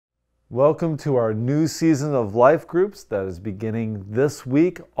Welcome to our new season of Life Groups that is beginning this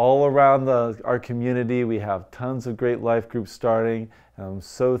week. All around our community, we have tons of great life groups starting. And I'm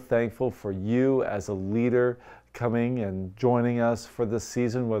so thankful for you as a leader coming and joining us for this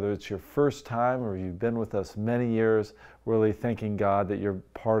season, whether it's your first time or you've been with us many years. Really thanking God that you're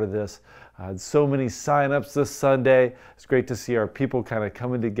part of this. I had so many sign-ups this Sunday. It's great to see our people kind of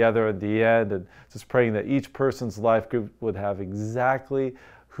coming together at the end, and just praying that each person's life group would have exactly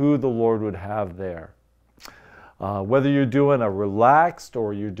who the Lord would have there. Whether you're doing a relaxed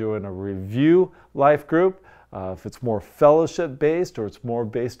or you're doing a review life group, if it's more fellowship based or it's more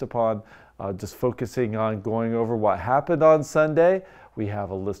based upon just focusing on going over what happened on Sunday, we have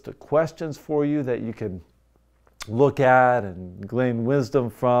a list of questions for you that you can look at and glean wisdom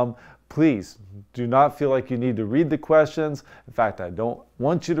from. Please do not feel like you need to read the questions. In fact, I don't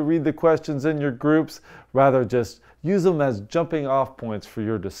want you to read the questions in your groups. Rather, just use them as jumping off points for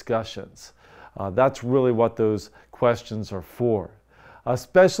your discussions. That's really what those questions are for.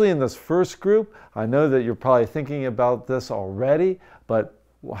 Especially in this first group, I know that you're probably thinking about this already, but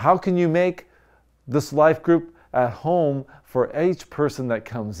how can you make this life group at home for each person that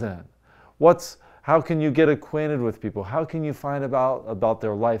comes in? How can you get acquainted with people? How can you find about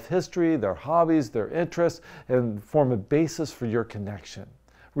their life history, their hobbies, their interests, and form a basis for your connection?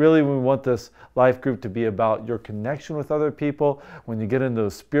 Really, we want this life group to be about your connection with other people. When you get into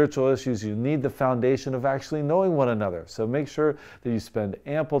those spiritual issues, you need the foundation of actually knowing one another. So make sure that you spend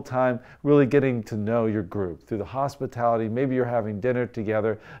ample time really getting to know your group through the hospitality. Maybe you're having dinner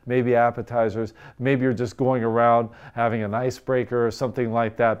together, maybe appetizers, maybe you're just going around having an icebreaker or something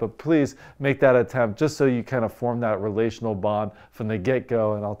like that. But please make that attempt just so you kind of form that relational bond from the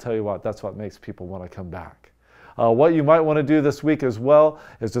get-go. And I'll tell you what, that's what makes people want to come back. What you might want to do this week as well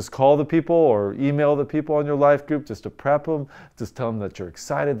is just call the people or email the people on your life group just to prep them, just tell them that you're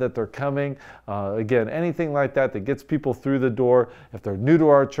excited that they're coming. Again, anything like that that gets people through the door. If they're new to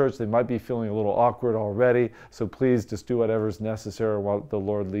our church, they might be feeling a little awkward already. So please just do whatever's necessary while the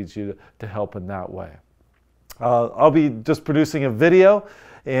Lord leads you to help in that way. I'll be just producing a video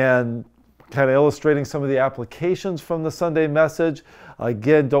and kind of illustrating some of the applications from the Sunday message.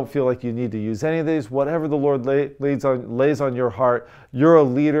 Again, don't feel like you need to use any of these. Whatever the Lord lays on your heart, you're a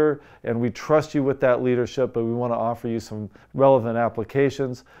leader, and we trust you with that leadership, but we want to offer you some relevant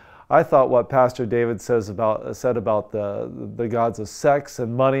applications. I thought what Pastor David said about the gods of sex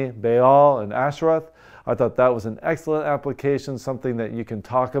and money, Baal and Ashereth, I thought that was an excellent application, something that you can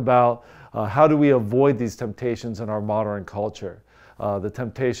talk about. How do we avoid these temptations in our modern culture? The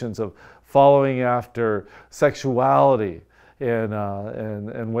temptations of following after sexuality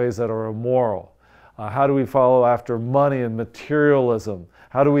in ways that are immoral. How do we follow after money and materialism?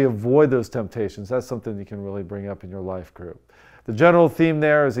 How do we avoid those temptations? That's something you can really bring up in your life group. The general theme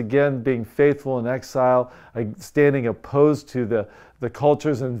there is, again, being faithful in exile, standing opposed to the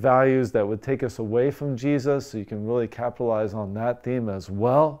cultures and values that would take us away from Jesus, so you can really capitalize on that theme as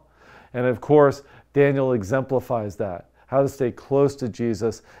well. And of course, Daniel exemplifies that. How to stay close to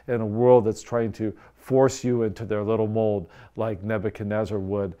Jesus in a world that's trying to force you into their little mold, like Nebuchadnezzar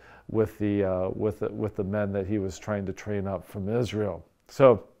would with the men that he was trying to train up from Israel.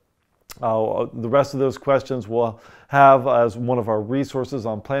 So the rest of those questions we'll have as one of our resources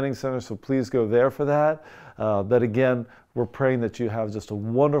on Planning Center, so please go there for that. But again, we're praying that you have just a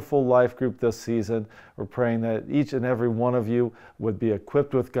wonderful life group this season. We're praying that each and every one of you would be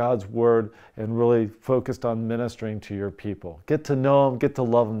equipped with God's Word and really focused on ministering to your people. Get to know them, get to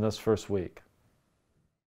love them this first week.